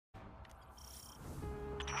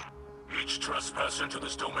Each trespass into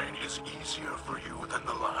this domain is easier for you than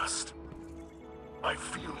the last. I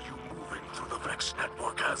feel you moving through the Vex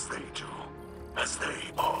network as they do. As they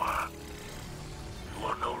are. You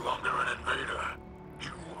are no longer an invader.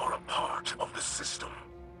 You are a part of the system.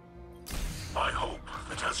 I hope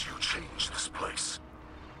that as you change this place,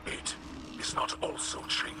 it is not also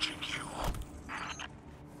changing you.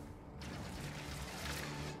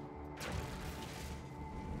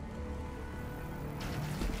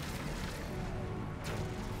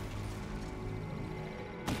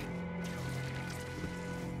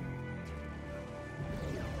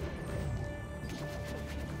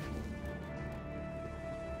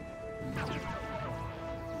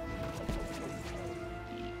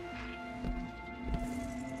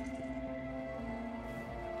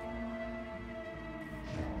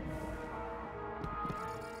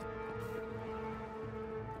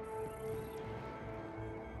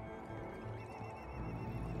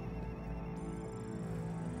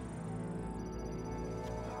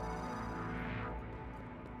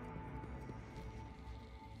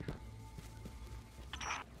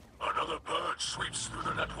 Another purge sweeps through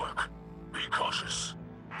the network. Be cautious.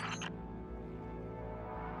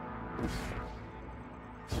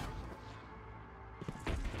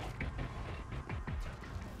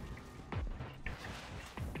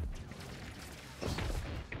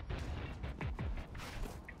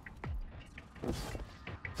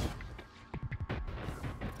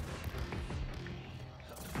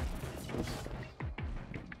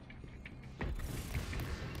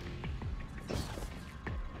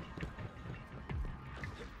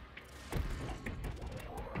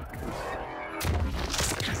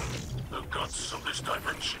 Of this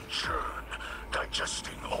dimension churn,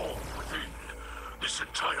 digesting all within. This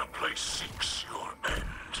entire place seeks your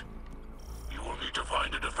end. You will need to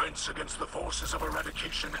find a defense against the forces of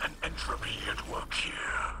eradication and entropy at work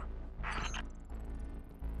here.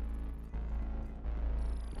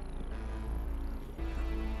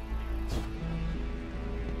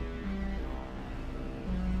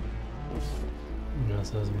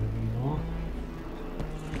 Graças a Deus.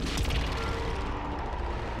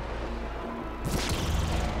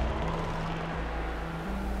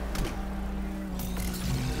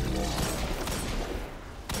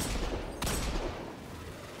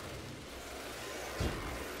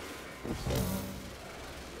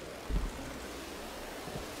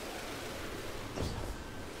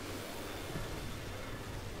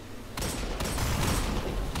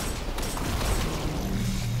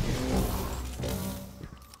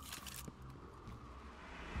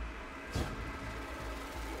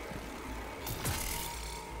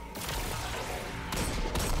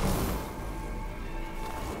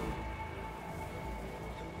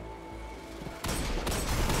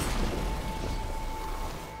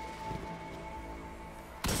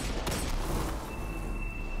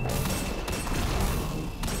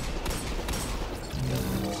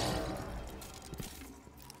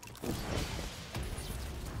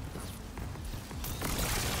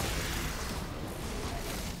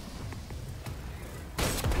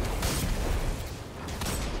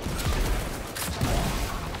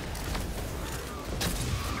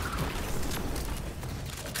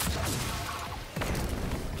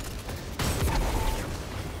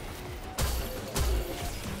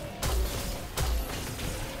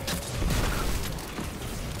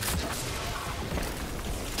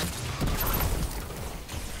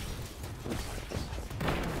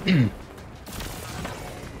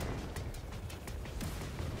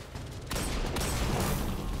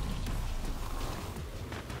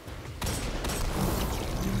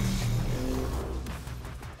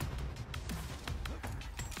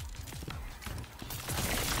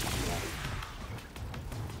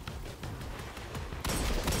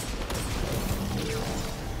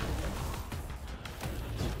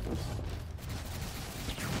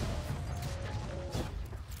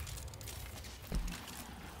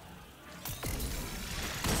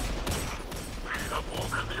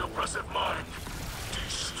 Mind.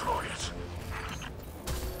 Destroy it.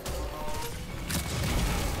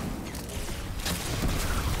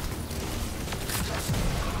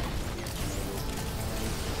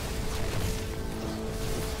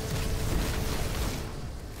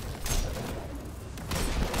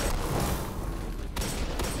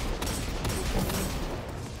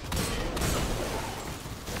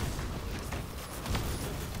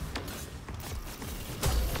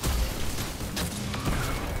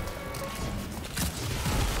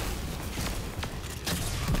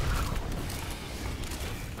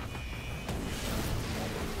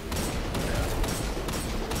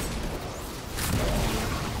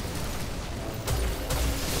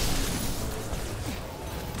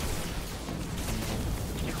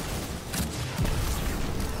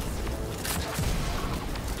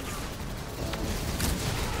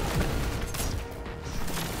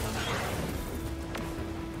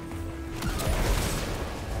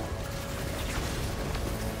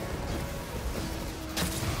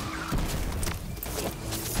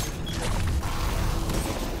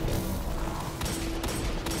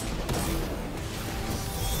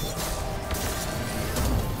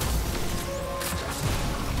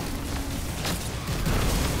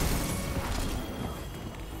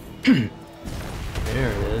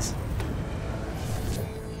 There it is.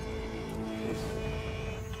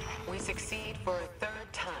 We succeed for a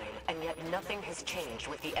third time, and yet nothing has changed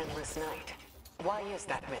with the Endless Night. Why is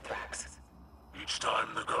that, Mithrax? Each time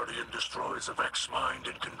the Guardian destroys a Vex mind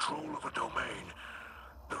in control of a domain,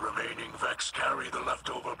 the remaining Vex carry the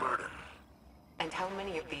leftover burden. And how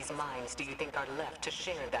many of these minds do you think are left to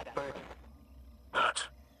share that burden? That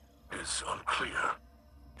is unclear.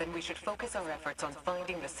 Then we should focus our efforts on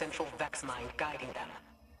finding the central Vex mind guiding them.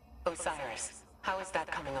 Osiris, how is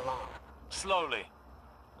that coming along? Slowly.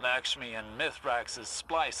 Lakshmi and Mithrax's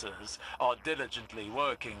splicers are diligently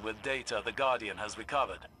working with data the Guardian has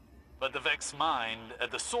recovered. But the Vex mind, at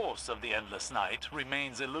the source of the Endless Night,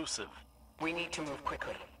 remains elusive. We need to move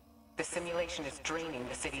quickly. The simulation is draining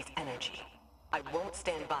the city's energy. I won't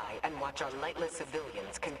stand by and watch our lightless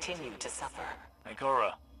civilians continue to suffer.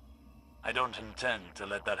 Ikora, I don't intend to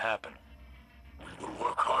let that happen. We will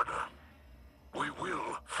work harder. We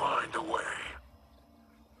will find a way.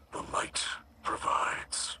 The light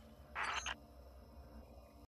provides.